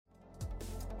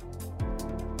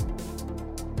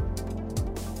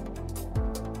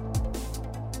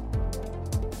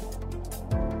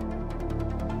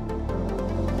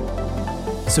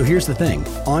So here's the thing,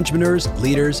 entrepreneurs,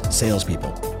 leaders,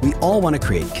 salespeople, we all want to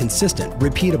create consistent,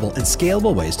 repeatable, and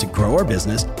scalable ways to grow our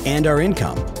business and our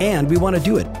income. And we want to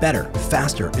do it better,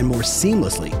 faster, and more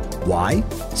seamlessly. Why?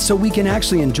 So we can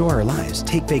actually enjoy our lives,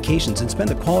 take vacations, and spend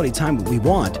the quality time we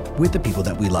want with the people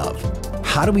that we love.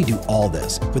 How do we do all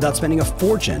this without spending a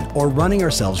fortune or running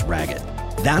ourselves ragged?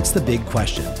 That's the big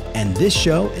question, and this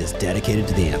show is dedicated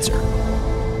to the answer.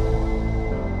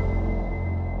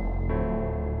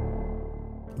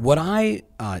 What I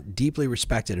deeply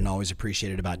respected and always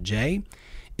appreciated about Jay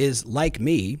is, like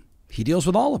me, he deals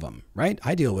with all of them, right?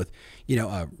 I deal with,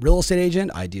 a real estate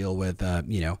agent. I deal with,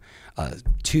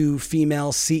 2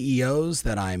 female CEOs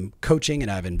that I'm coaching and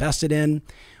I've invested in.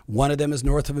 One of them is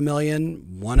north of $1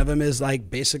 million. One of them is like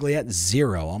basically at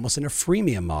zero, almost in a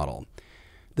freemium model.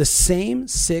 The same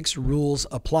 6 rules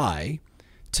apply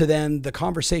to then the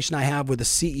conversation I have with the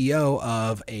CEO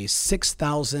of a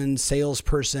 6,000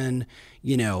 salesperson,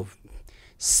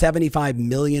 $75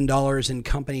 million in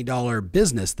company dollar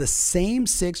business. The same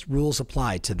 6 rules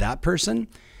apply to that person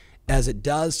as it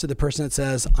does to the person that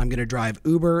says, I'm going to drive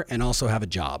Uber and also have a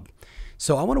job.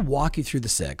 So I want to walk you through the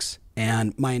 6,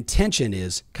 and my intention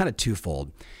is kind of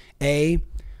twofold. I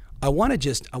want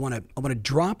to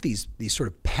drop these sort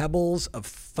of pebbles of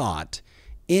thought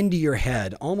into your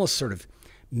head, almost sort of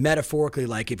metaphorically,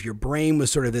 like if your brain was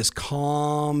sort of this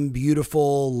calm,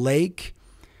 beautiful lake.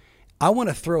 I want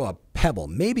to throw a pebble,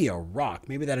 maybe a rock,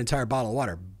 maybe that entire bottle of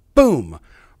water, boom,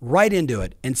 right into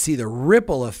it and see the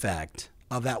ripple effect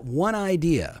of that one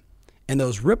idea. And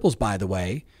those ripples, by the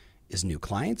way, is new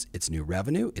clients, it's new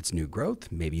revenue, it's new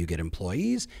growth. Maybe you get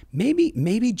employees.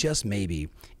 Maybe, just maybe,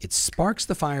 it sparks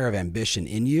the fire of ambition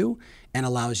in you and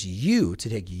allows you to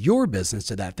take your business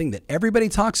to that thing that everybody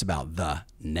talks about, the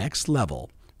next level.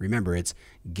 Remember, it's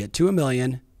get to $1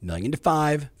 million, $1 million to $5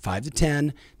 million, $5 million to $10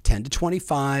 million, $10 million to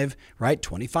 $25 million, right?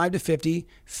 $25 million to $50 million,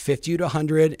 $50 million to $100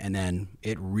 million, and then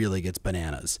it really gets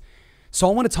bananas. So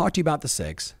I want to talk to you about the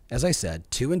 6. As I said,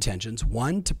 2 intentions.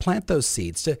 1, to plant those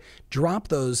seeds, to drop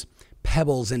those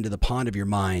pebbles into the pond of your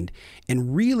mind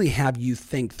and really have you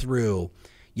think through,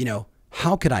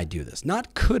 how could I do this?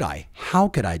 Not could I, how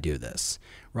could I do this,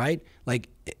 right? Like,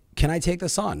 can I take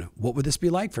this on? What would this be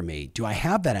like for me? Do I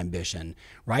have that ambition,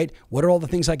 right? What are all the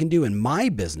things I can do in my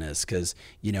business? Because,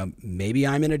 maybe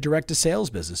I'm in a direct-to-sales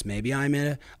business. Maybe I'm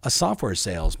in a software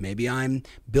sales. Maybe I'm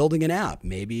building an app.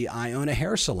 Maybe I own a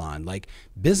hair salon. Like,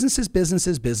 business is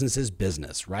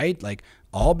business, right? Like,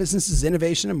 all business is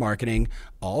innovation and marketing.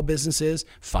 All business is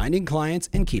finding clients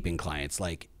and keeping clients.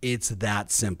 Like, it's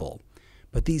that simple.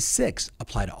 But these 6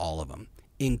 apply to all of them,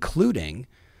 including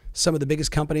some of the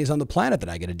biggest companies on the planet that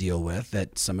I get to deal with,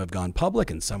 that some have gone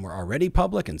public and some were already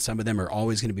public and some of them are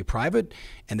always going to be private.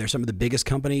 And they're some of the biggest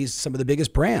companies, some of the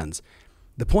biggest brands.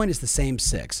 The point is the same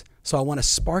 6. So I want to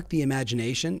spark the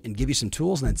imagination and give you some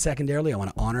tools. And then secondarily, I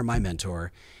want to honor my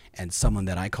mentor and someone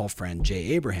that I call friend,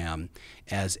 Jay Abraham,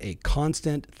 as a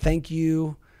constant thank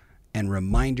you and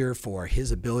reminder for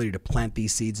his ability to plant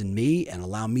these seeds in me and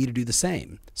allow me to do the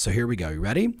same. So here we go. You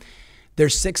ready?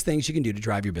 There's 6 things you can do to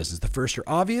drive your business. The first are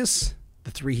obvious.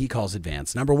 The 3 he calls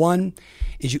advanced. Number 1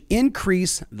 is you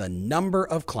increase the number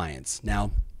of clients.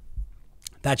 Now,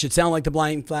 that should sound like the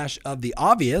blind flash of the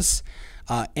obvious,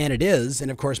 and it is.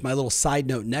 And of course, my little side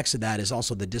note next to that is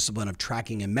also the discipline of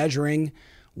tracking and measuring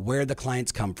where the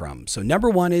clients come from. So number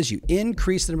 1 is you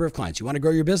increase the number of clients. You want to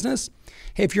grow your business?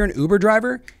 Hey, if you're an Uber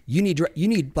driver, you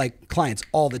need like clients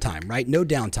all the time, right? No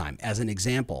downtime, as an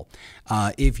example.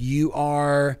 If you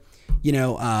are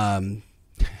the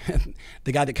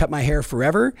guy that cut my hair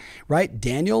forever, right?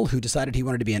 Daniel, who decided he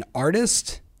wanted to be an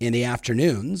artist in the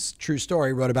afternoons. True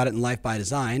story, wrote about it in Life by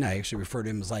Design. I actually refer to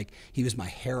him as like he was my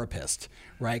therapist,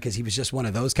 right? Because he was just one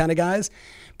of those kind of guys.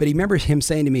 But he remembered him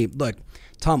saying to me, look,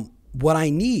 Tom, what I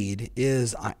need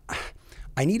is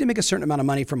I need to make a certain amount of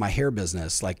money from my hair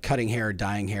business, like cutting hair,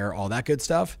 dyeing hair, all that good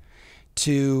stuff,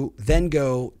 to then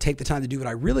go take the time to do what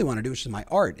I really want to do, which is my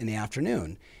art in the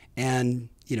afternoon. And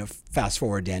fast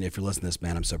forward, Dan, if you're listening to this,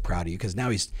 man, I'm so proud of you, because now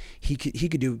he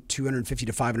could do $250,000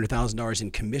 to $500,000 in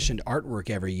commissioned artwork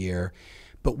every year.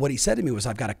 But what he said to me was,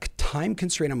 I've got a time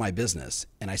constraint on my business.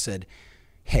 And I said,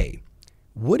 hey,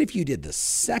 what if you did the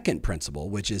second principle,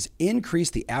 which is increase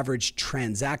the average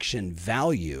transaction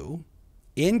value,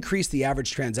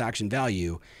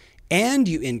 and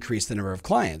you increase the number of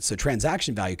clients. So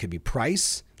transaction value could be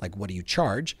price, like what do you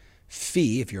charge?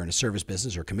 Fee, if you're in a service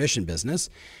business or commission business,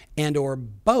 and or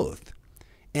both.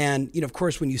 And, of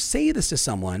course, when you say this to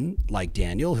someone like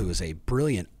Daniel, who is a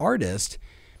brilliant artist,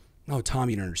 oh, Tom,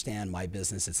 you don't understand my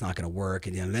business. It's not going to work.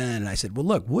 And then I said, well,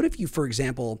 look, what if you, for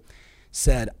example,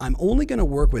 said, I'm only going to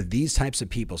work with these types of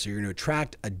people. So you're going to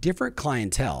attract a different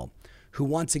clientele who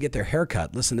wants to get their hair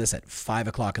cut. Listen to this, at 5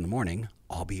 o'clock in the morning.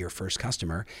 I'll be your first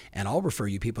customer, and I'll refer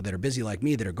you people that are busy like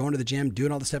me, that are going to the gym,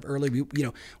 doing all this stuff early.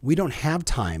 We don't have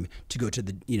time to go to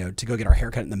go get our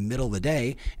hair cut in the middle of the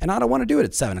day, and I don't want to do it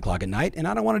at 7 o'clock at night, and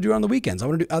I don't want to do it on the weekends. I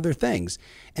want to do other things.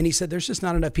 And he said, there's just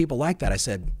not enough people like that. I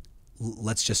said,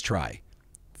 let's just try.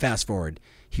 Fast forward,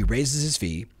 he raises his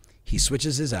fee, he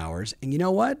switches his hours, and you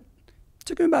know what? It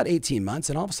took him about 18 months,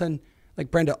 and all of a sudden,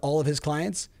 like Brenda, all of his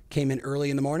clients came in early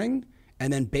in the morning.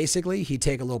 And then basically he'd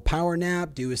take a little power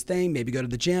nap, do his thing, maybe go to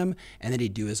the gym, and then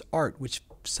he'd do his art, which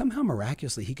somehow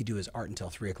miraculously he could do his art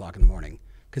until 3 o'clock in the morning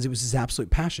because it was his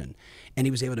absolute passion. And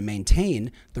he was able to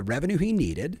maintain the revenue he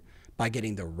needed by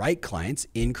getting the right clients,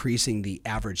 increasing the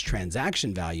average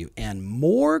transaction value, and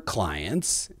more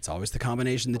clients. It's always the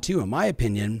combination of the two, in my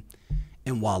opinion,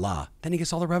 and voila. Then he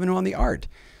gets all the revenue on the art.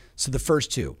 So the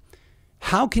first two,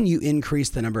 how can you increase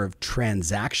the number of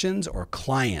transactions or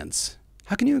clients?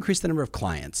 How can you increase the number of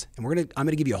clients? And I'm going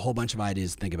to give you a whole bunch of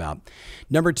ideas to think about.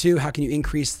 Number two, how can you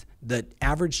increase the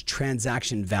average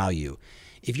transaction value?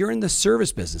 If you're in the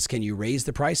service business, can you raise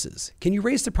the prices? Can you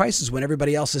raise the prices when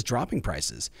everybody else is dropping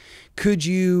prices? Could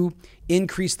you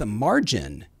increase the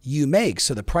margin you make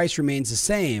so the price remains the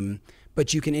same,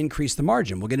 but you can increase the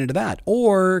margin? We'll get into that.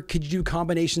 Or could you do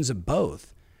combinations of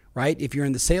both? Right? If you're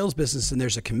in the sales business and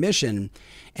there's a commission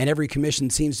and every commission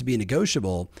seems to be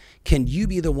negotiable, can you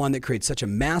be the one that creates such a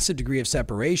massive degree of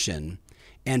separation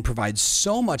and provides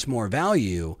so much more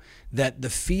value that the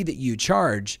fee that you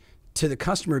charge to the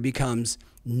customer becomes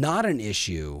not an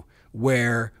issue,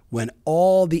 where when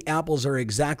all the apples are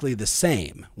exactly the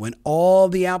same,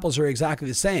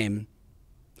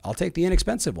 I'll take the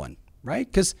inexpensive one, right?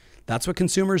 Because that's what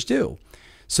consumers do.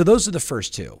 So those are the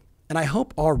first two. And I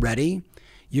hope already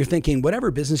you're thinking,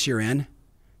 whatever business you're in,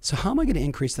 so how am I going to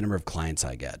increase the number of clients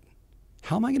I get?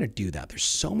 How am I going to do that? There's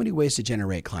so many ways to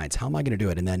generate clients. How am I going to do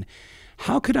it? And then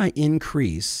how could I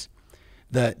increase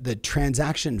the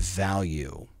transaction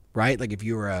value, right? Like if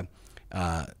you were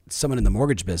someone in the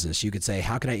mortgage business, you could say,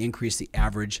 how could I increase the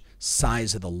average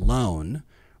size of the loan,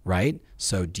 right?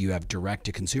 So do you have direct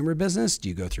to consumer business? Do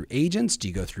you go through agents? Do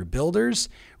you go through builders,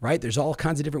 right? There's all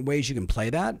kinds of different ways you can play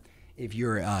that. If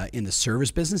you're in the service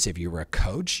business, if you were a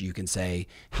coach, you can say,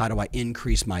 how do I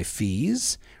increase my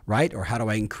fees, right? Or how do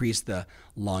I increase the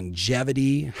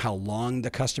longevity, how long the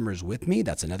customer is with me?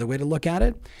 That's another way to look at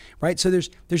it, right? So there's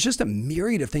just a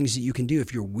myriad of things that you can do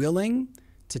if you're willing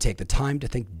to take the time to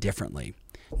think differently.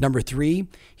 Number three,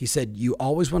 he said, you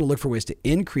always want to look for ways to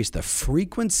increase the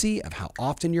frequency of how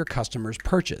often your customers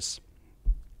purchase.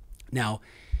 Now,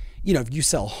 if you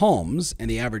sell homes and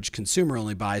the average consumer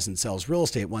only buys and sells real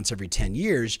estate once every 10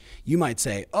 years, you might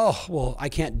say, oh, well, I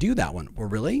can't do that one. Well,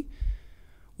 really?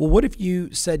 Well, what if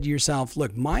you said to yourself,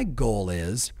 look, my goal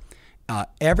is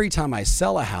every time I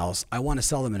sell a house, I want to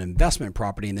sell them an investment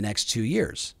property in the next 2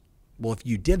 years. Well, if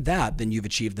you did that, then you've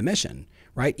achieved the mission,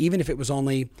 right? Even if it was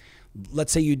only,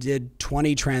 let's say you did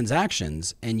 20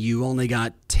 transactions and you only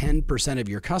got 10% of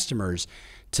your customers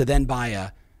to then buy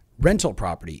a rental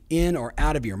property in or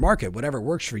out of your market, whatever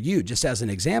works for you. Just as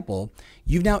an example,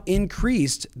 you've now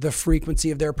increased the frequency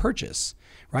of their purchase,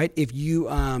 right? If you,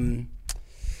 I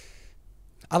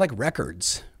like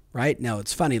records, right? Now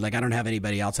it's funny, like I don't have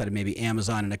anybody outside of maybe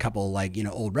Amazon and a couple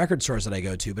old record stores that I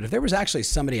go to, but if there was actually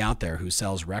somebody out there who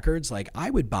sells records, like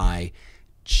I would buy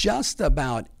just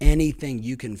about anything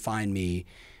you can find me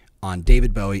on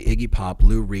David Bowie, Iggy Pop,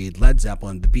 Lou Reed, Led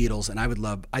Zeppelin, the Beatles, and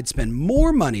I'd spend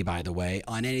more money, by the way,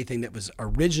 on anything that was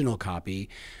original copy.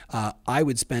 I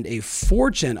would spend a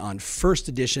fortune on first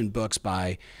edition books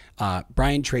by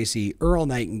Brian Tracy, Earl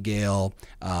Nightingale,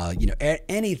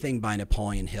 anything by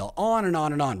Napoleon Hill, on and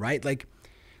on and on, right? Like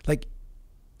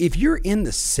if you're in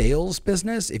the sales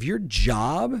business, if your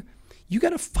job, you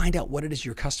got to find out what it is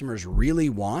your customers really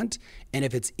want, and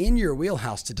if it's in your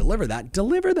wheelhouse to deliver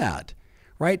that.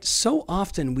 Right? So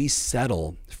often we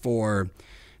settle for,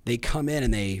 they come in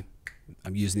and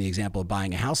I'm using the example of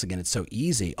buying a house again. It's so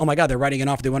easy. Oh my God, they're writing an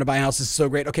offer. They want to buy a house. This is so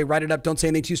great. Okay, write it up. Don't say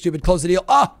anything too stupid. Close the deal.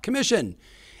 Commission.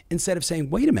 Instead of saying,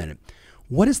 wait a minute,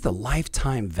 what is the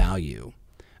lifetime value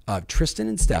of Tristan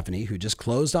and Stephanie, who just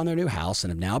closed on their new house and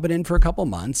have now been in for a couple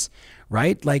months,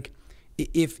 right? Like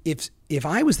if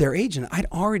I was their agent, I'd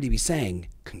already be saying,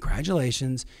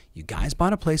 congratulations, you guys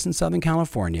bought a place in Southern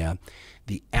California.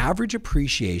 The average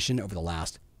appreciation over the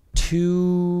last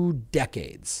 2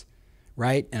 decades,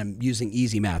 right? And I'm using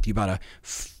easy math. You bought a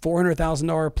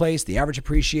 $400,000 place. The average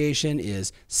appreciation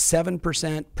is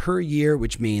 7% per year,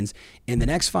 which means in the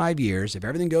next 5 years, if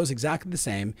everything goes exactly the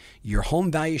same, your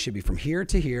home value should be from here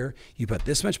to here. You put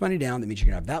this much money down. That means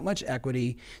you're going to have that much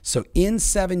equity. So in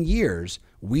 7 years,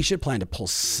 we should plan to pull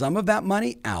some of that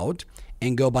money out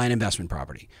and go buy an investment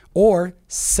property, or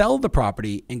sell the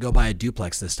property and go buy a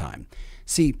duplex this time.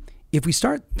 See, if we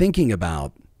start thinking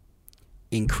about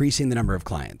increasing the number of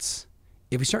clients,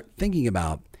 if we start thinking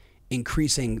about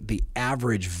increasing the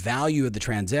average value of the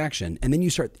transaction, and then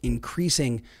you start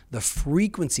increasing the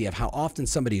frequency of how often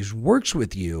somebody works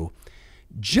with you,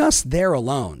 just there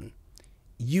alone,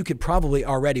 you could probably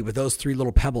already, with those 3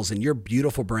 little pebbles in your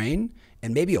beautiful brain,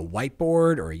 and maybe a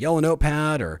whiteboard or a yellow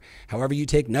notepad or however you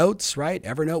take notes, right?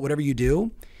 Evernote, whatever you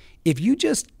do. If you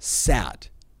just sat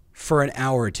for an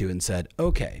hour or two and said,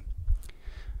 okay,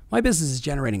 my business is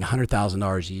generating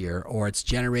 $100,000 a year, or it's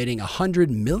generating $100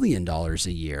 million a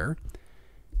year.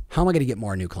 How am I going to get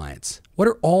more new clients? What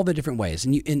are all the different ways?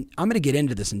 And I'm going to get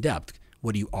into this in depth.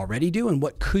 What do you already do and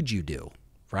what could you do,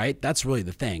 right? That's really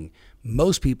the thing.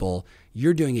 Most people,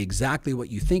 you're doing exactly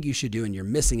what you think you should do and you're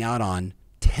missing out on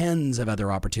tens of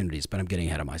other opportunities, but I'm getting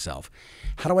ahead of myself.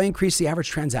 How do I increase the average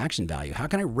transaction value? How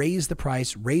can I raise the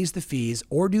price, raise the fees,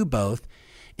 or do both?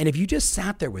 And if you just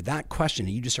sat there with that question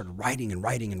and you just started writing and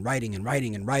writing and writing and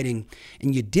writing and writing,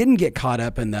 and you didn't get caught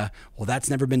up in the, well, that's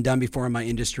never been done before in my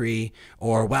industry,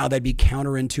 or wow, that'd be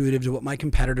counterintuitive to what my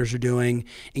competitors are doing,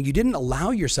 and you didn't allow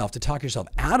yourself to talk yourself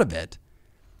out of it,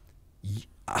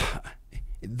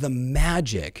 the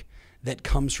magic that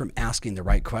comes from asking the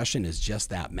right question is just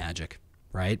that magic.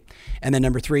 Right? And then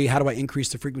number 3, how do I increase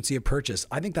the frequency of purchase?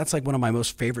 I think that's like one of my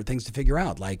most favorite things to figure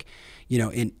out. Like, you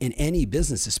know, in any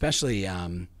business, especially,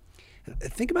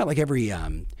 think about like every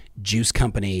juice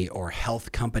company or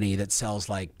health company that sells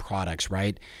like products,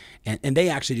 right? And they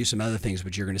actually do some other things,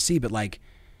 which you're going to see. But like,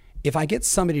 if I get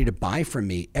somebody to buy from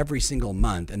me every single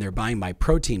month and they're buying my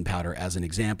protein powder as an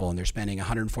example, and they're spending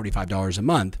 $145 a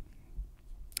month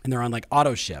and they're on like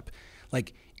auto ship,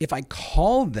 like if I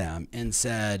called them and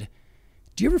said,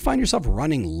 do you ever find yourself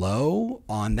running low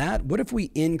on that? What if we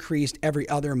increased every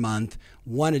other month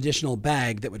 1 additional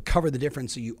bag that would cover the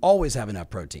difference so you always have enough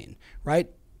protein, right?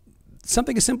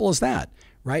 Something as simple as that,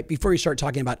 right? Before you start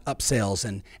talking about upsells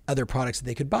and other products that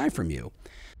they could buy from you.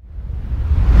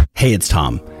 Hey, it's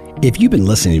Tom. If you've been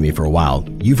listening to me for a while,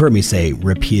 you've heard me say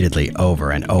repeatedly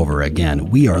over and over again,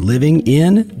 we are living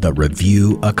in the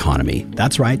review economy.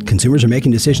 That's right. Consumers are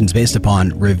making decisions based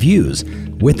upon reviews.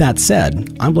 With that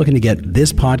said, I'm looking to get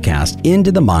this podcast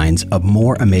into the minds of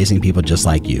more amazing people just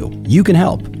like you. You can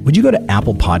help. Would you go to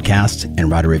Apple Podcasts and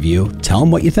write a review? Tell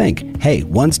them what you think. Hey,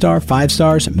 1 star, 5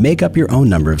 stars, make up your own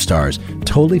number of stars.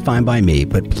 Totally fine by me,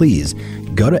 but please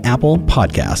go to Apple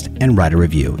Podcast and write a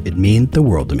review. It means the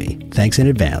world to me. Thanks in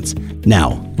advance.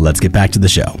 Now, let's get back to the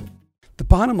show. The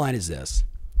bottom line is this.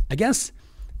 I guess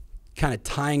kind of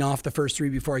tying off the first 3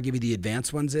 before I give you the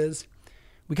advanced ones is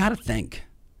we got to think.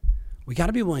 We got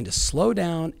to be willing to slow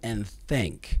down and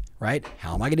think, right?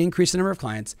 How am I going to increase the number of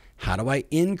clients? How do I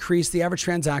increase the average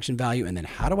transaction value? And then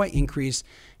how do I increase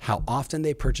how often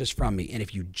they purchase from me? And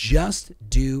if you just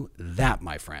do that,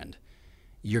 my friend,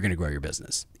 you're going to grow your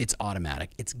business. It's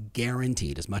automatic. It's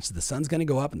guaranteed. As much as the sun's going to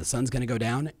go up and the sun's going to go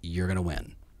down, you're going to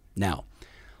win. Now,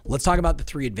 let's talk about the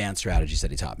 3 advanced strategies that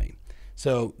he taught me.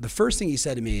 So the first thing he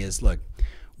said to me is, look,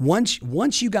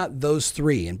 once you got those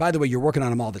 3, and by the way, you're working on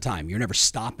them all the time. You're never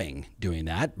stopping doing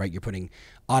that, right? You're putting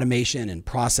automation and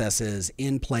processes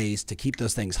in place to keep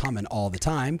those things humming all the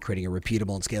time, creating a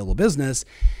repeatable and scalable business.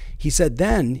 He said,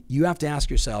 then you have to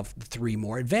ask yourself the 3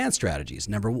 more advanced strategies.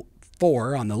 Number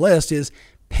 4 on the list is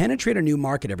penetrate a new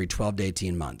market every 12 to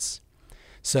 18 months.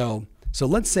 So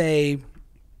let's say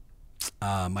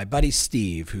my buddy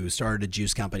Steve, who started a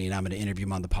juice company, and I'm going to interview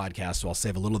him on the podcast, so I'll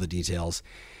save a little of the details.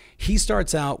 He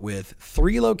starts out with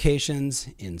 3 locations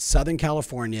in Southern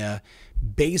California,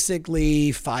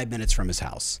 basically 5 minutes from his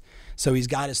house. So he's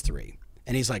got his 3.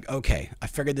 And he's like, okay, I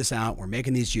figured this out. We're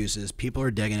making these juices. People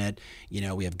are digging it. You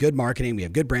know, we have good marketing. We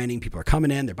have good branding. People are coming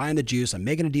in. They're buying the juice. I'm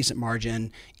making a decent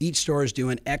margin. Each store is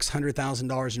doing X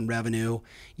 $100,000 in revenue.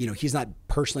 You know, he's not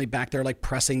personally back there like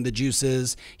pressing the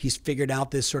juices. He's figured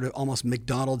out this sort of almost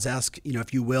McDonald's-esque, you know,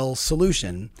 if you will,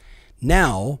 solution.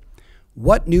 Now,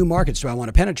 what new markets do I want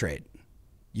to penetrate?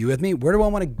 You with me? Where do I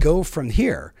want to go from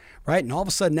here? Right? And all of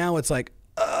a sudden now it's like,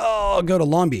 oh, I'll go to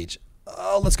Long Beach.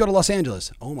 Oh, let's go to Los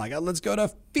Angeles. Oh my God, let's go to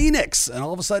Phoenix. And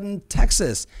all of a sudden,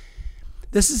 Texas.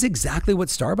 This is exactly what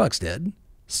Starbucks did.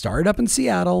 Started up in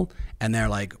Seattle, and they're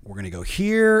like, we're going to go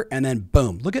here, and then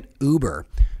boom. Look at Uber.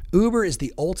 Uber is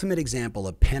the ultimate example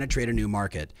of penetrate a new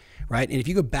market, right? And if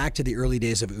you go back to the early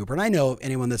days of Uber, and I know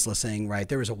anyone that's listening, right,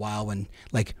 there was a while when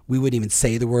like we wouldn't even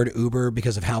say the word Uber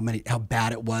because of how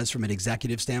bad it was from an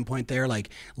executive standpoint there. Like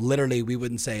literally we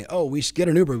wouldn't say, oh, we should get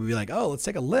an Uber. We'd be like, oh, let's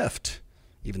take a Lyft,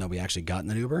 even though we actually got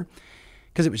in an Uber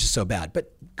because it was just so bad.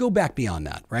 But go back beyond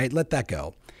that, right? Let that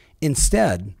go.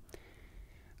 Instead,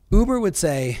 Uber would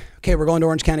say, okay, we're going to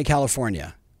Orange County,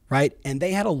 California, right? And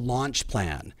they had a launch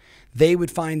plan. They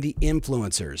would find the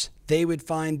influencers. They would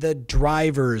find the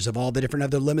drivers of all the different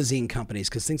other limousine companies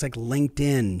because things like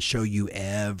LinkedIn show you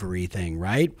everything,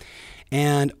 right?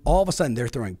 And all of a sudden they're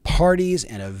throwing parties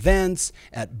and events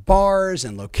at bars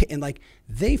and like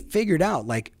they figured out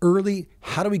like early,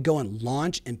 how do we go and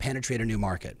launch and penetrate a new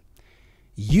market?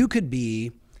 You could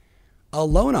be a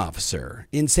loan officer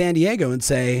in San Diego and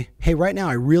say, hey, right now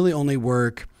I really only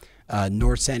work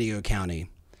North San Diego County.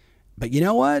 But you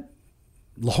know what?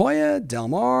 La Jolla, Del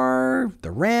Mar,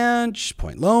 The Ranch,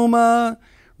 Point Loma,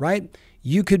 right?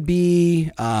 You could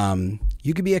be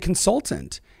a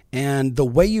consultant. And the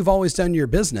way you've always done your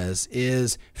business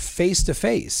is face to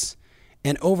face.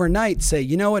 And overnight say,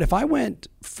 you know what? If I went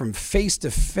from face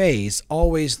to face,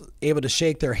 always able to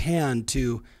shake their hand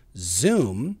to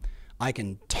Zoom, I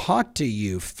can talk to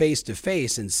you face to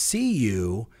face and see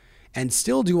you and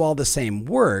still do all the same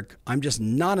work. I'm just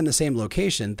not in the same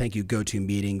location. Thank you,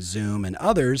 GoToMeeting, Zoom, and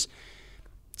others.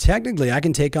 Technically, I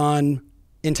can take on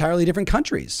entirely different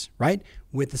countries, right?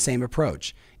 With the same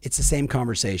approach. It's the same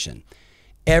conversation.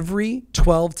 Every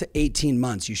 12 to 18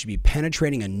 months, you should be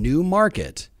penetrating a new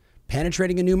market.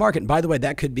 And by the way,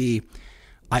 that could be,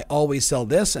 I always sell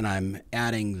this and I'm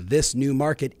adding this new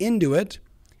market into it.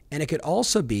 And it could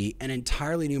also be an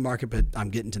entirely new market, but I'm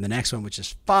getting to the next one, which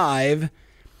is 5.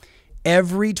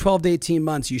 Every 12 to 18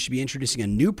 months, you should be introducing a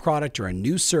new product or a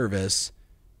new service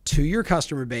to your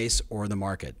customer base or the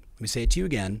market. Let me say it to you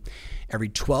again. Every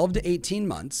 12 to 18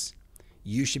 months,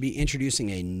 you should be introducing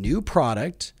a new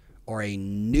product or a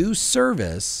new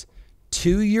service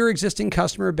to your existing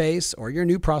customer base or your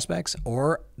new prospects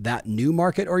or that new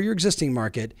market or your existing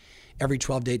market every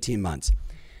 12 to 18 months.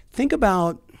 Think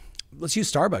about, let's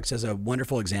use Starbucks as a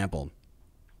wonderful example.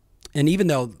 And even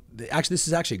though, actually, this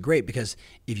is actually great because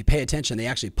if you pay attention, they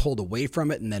actually pulled away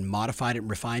from it and then modified it and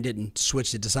refined it and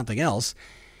switched it to something else.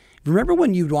 Remember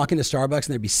when you'd walk into Starbucks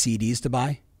and there'd be CDs to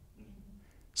buy?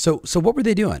 So what were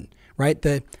they doing, right?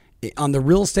 On the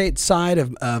real estate side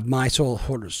of my sort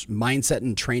of mindset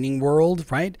and training world,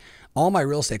 right? All my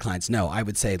real estate clients know, I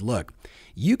would say, look,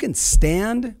 you can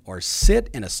stand or sit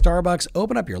in a Starbucks,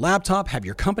 open up your laptop, have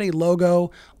your company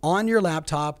logo on your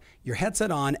laptop, your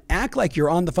headset on, act like you're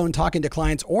on the phone talking to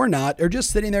clients or not, or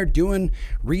just sitting there doing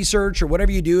research or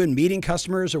whatever you do and meeting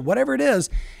customers or whatever it is.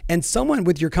 And someone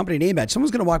with your company name badge,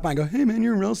 someone's going to walk by and go, hey man,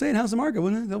 you're in real estate. How's the market?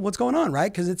 What's going on?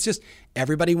 Right? Because it's just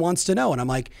everybody wants to know. And I'm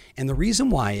like, and the reason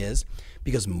why is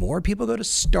because more people go to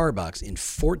Starbucks in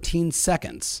 14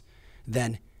 seconds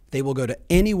than they will go to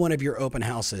any one of your open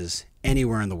houses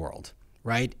anywhere in the world,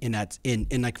 right?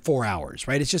 In like 4 hours,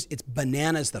 right? It's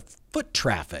bananas, the foot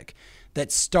traffic that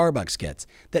Starbucks gets,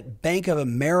 that Bank of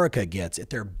America gets at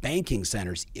their banking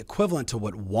centers, equivalent to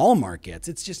what Walmart gets.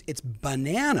 It's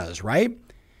bananas, right?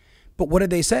 But what did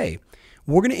they say?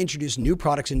 We're going to introduce new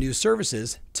products and new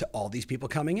services to all these people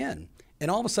coming in. And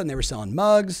all of a sudden they were selling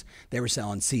mugs, they were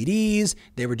selling CDs,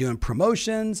 they were doing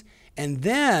promotions. And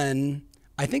then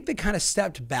I think they kind of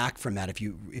stepped back from that, if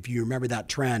you remember that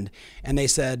trend, and they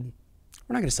said,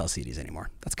 we're not going to sell CDs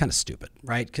anymore. That's kind of stupid,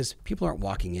 right? Because people aren't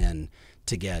walking in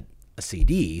to get a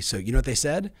CD. So you know what they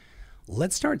said?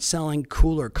 Let's start selling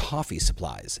cooler coffee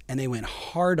supplies. And they went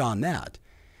hard on that,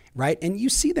 right? And you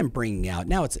see them bringing out,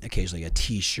 now it's occasionally a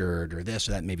t-shirt or this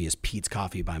or that, maybe is Pete's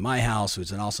Coffee by My House,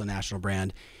 who's an also national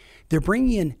brand. They're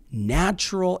bringing in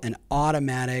natural and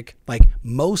automatic, like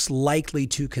most likely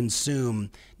to consume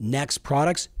next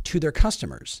products to their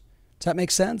customers. Does that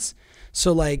make sense?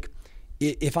 So like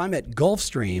if I'm at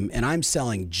Gulfstream and I'm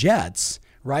selling jets,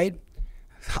 right?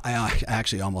 I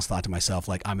actually almost thought to myself,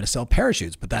 like, I'm going to sell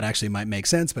parachutes, but that actually might make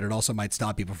sense, but it also might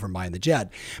stop people from buying the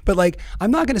jet. But like,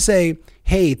 I'm not going to say,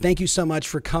 hey, thank you so much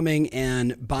for coming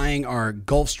and buying our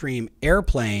Gulfstream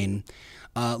airplane.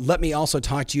 Let me also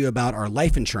talk to you about our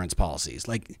life insurance policies.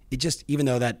 Like it just, even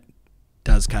though that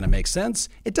does kind of make sense,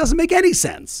 it doesn't make any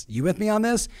sense. You with me on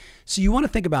this? So you want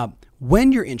to think about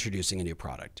when you're introducing a new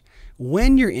product,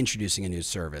 when you're introducing a new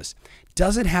service,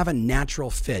 does it have a natural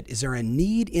fit? Is there a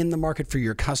need in the market for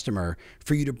your customer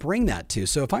for you to bring that to?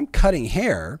 So if I'm cutting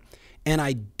hair and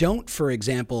I don't, for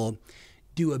example,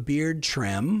 do a beard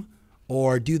trim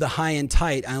or do the high and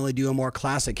tight, I only do a more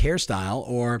classic hairstyle,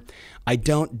 or I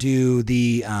don't do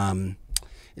the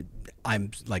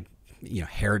I'm like,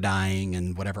 hair dyeing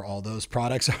and whatever all those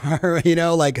products are,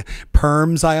 like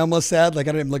perms, I almost said, like,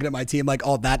 I'm looking at my team, like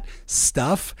all that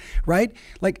stuff, right?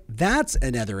 Like that's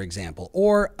another example.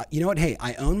 Or, you know what? Hey,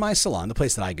 I own my salon, the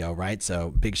place that I go, right? So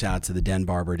big shout out to the Den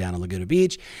Barber down in Laguna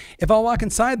Beach. If I walk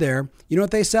inside there, you know what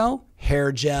they sell?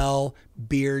 Hair gel,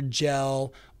 beard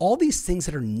gel, all these things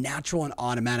that are natural and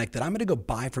automatic that I'm going to go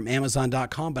buy from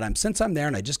Amazon.com. But since I'm there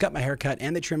and I just got my hair cut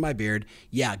and they trim my beard,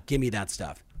 yeah, give me that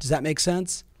stuff. Does that make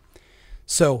sense?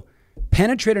 So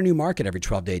penetrate a new market every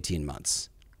 12 to 18 months,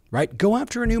 right? Go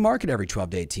after a new market every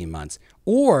 12 to 18 months,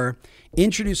 or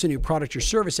introduce a new product or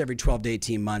service every 12 to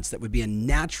 18 months that would be a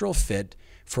natural fit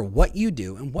for what you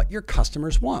do and what your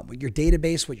customers want, what your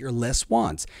database, what your list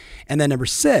wants. And then number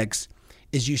 6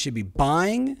 is you should be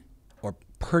buying or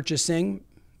purchasing,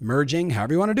 merging,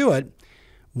 however you want to do it,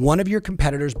 one of your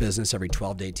competitors' business every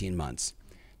 12 to 18 months.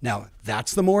 Now,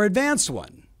 that's the more advanced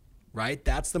one, right?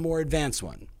 That's the more advanced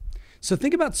one. So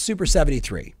think about Super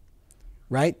 73,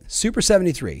 right? Super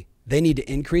 73, they need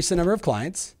to increase the number of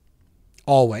clients,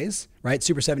 always, right?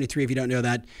 Super 73, if you don't know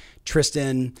that,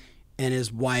 Tristan and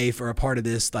his wife are a part of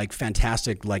this like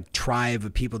fantastic like tribe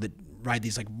of people that ride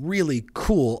these like really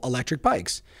cool electric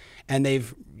bikes. And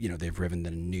they've driven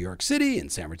in New York City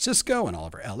and San Francisco and all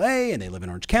over LA, and they live in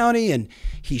Orange County, and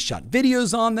he shot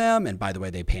videos on them. And by the way,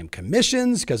 they pay him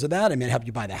commissions because of that. I mean, help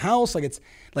you buy the house. Like it's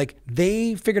like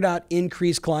they figured out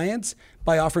increased clients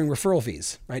by offering referral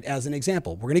fees, right? As an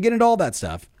example, we're going to get into all that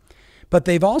stuff, but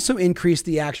they've also increased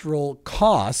the actual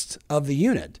cost of the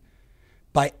unit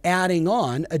by adding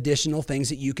on additional things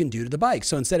that you can do to the bike.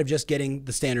 So instead of just getting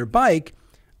the standard bike,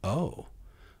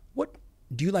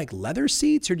 do you like leather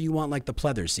seats or do you want like the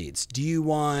pleather seats? Do you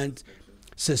want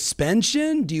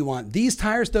suspension? Do you want these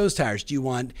tires, those tires? Do you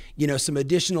want, some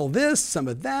additional this, some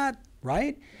of that,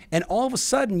 right? And all of a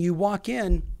sudden you walk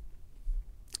in,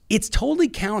 it's totally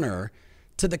counter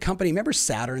to the company. Remember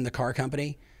Saturn, the car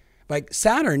company? Like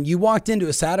Saturn, you walked into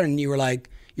a Saturn and you're like,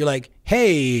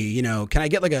 hey, can I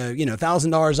get like a,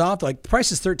 $1,000 off? Like the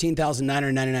price is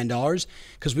 $13,999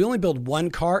 because we only build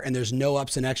one car and there's no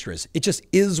ups and extras. It just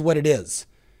is what it is,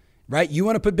 right? You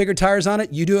want to put bigger tires on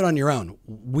it, you do it on your own.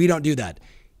 We don't do that.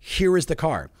 Here is the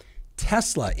car.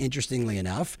 Tesla, interestingly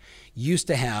enough, used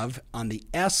to have on the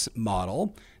S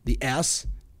model, the S,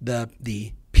 the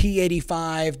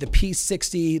P85, the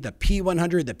P60, the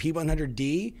P100, the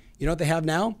P100D. You know what they have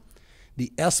now?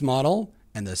 The S model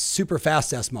and the super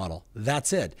fast S model.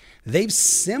 That's it. They've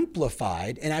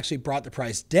simplified and actually brought the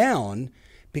price down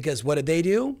because what did they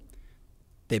do?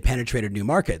 They penetrated new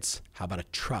markets. How about a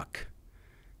truck?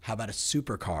 How about a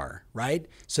supercar, right?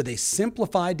 So they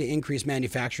simplified to increase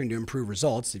manufacturing to improve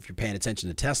results. If you're paying attention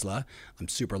to Tesla, I'm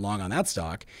super long on that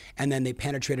stock. And then they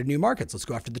penetrated new markets. Let's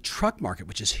go after the truck market,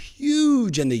 which is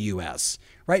huge in the US,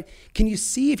 right? Can you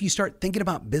see if you start thinking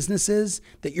about businesses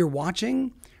that you're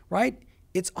watching, right?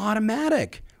 It's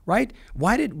automatic, right?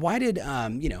 Why did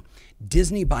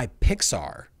Disney buy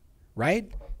Pixar,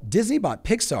 right? Disney bought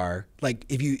Pixar. Like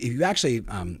if you actually,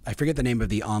 I forget the name of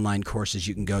the online courses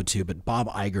you can go to, but Bob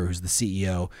Iger, who's the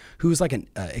CEO, who's like an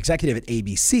executive at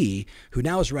ABC, who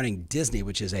now is running Disney,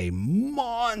 which is a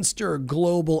monster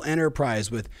global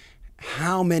enterprise with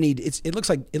how many? It looks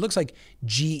like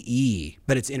GE,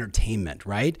 but it's entertainment,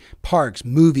 right? Parks,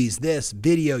 movies, this,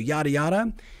 video, yada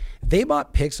yada. They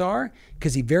bought Pixar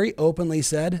because he very openly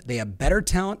said they have better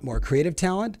talent, more creative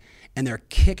talent, and they're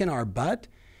kicking our butt.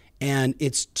 And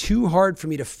it's too hard for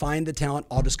me to find the talent.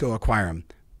 I'll just go acquire them.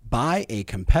 Buy a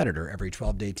competitor every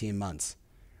 12 to 18 months,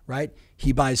 right?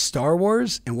 He buys Star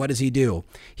Wars, and what does he do?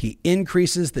 He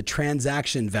increases the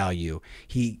transaction value.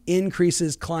 He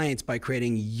increases clients by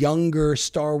creating younger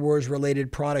Star Wars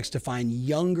related products to find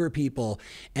younger people,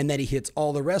 and then he hits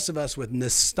all the rest of us with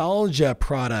nostalgia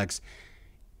products.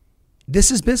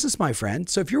 This is business, my friend.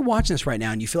 So if you're watching this right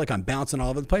now and you feel like I'm bouncing all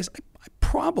over the place, I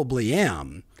probably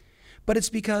am. But it's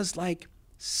because like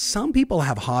some people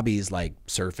have hobbies like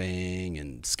surfing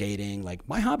and skating. Like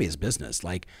my hobby is business.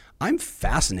 Like I'm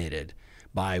fascinated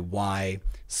by why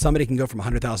somebody can go from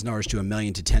 $100,000 to $1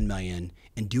 million to 10 million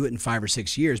and do it in 5 or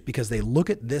 6 years because they look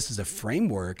at this as a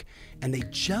framework and they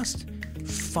just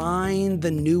find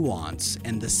the nuance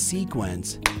and the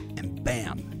sequence and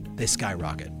bam, they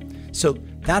skyrocket. So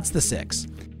that's the 6.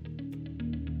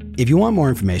 If you want more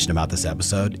information about this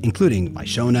episode, including my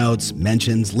show notes,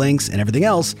 mentions, links, and everything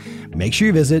else, make sure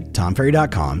you visit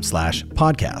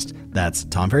tomferry.com/podcast. That's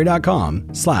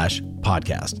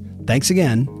tomferry.com/podcast. Thanks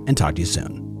again, and talk to you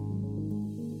soon.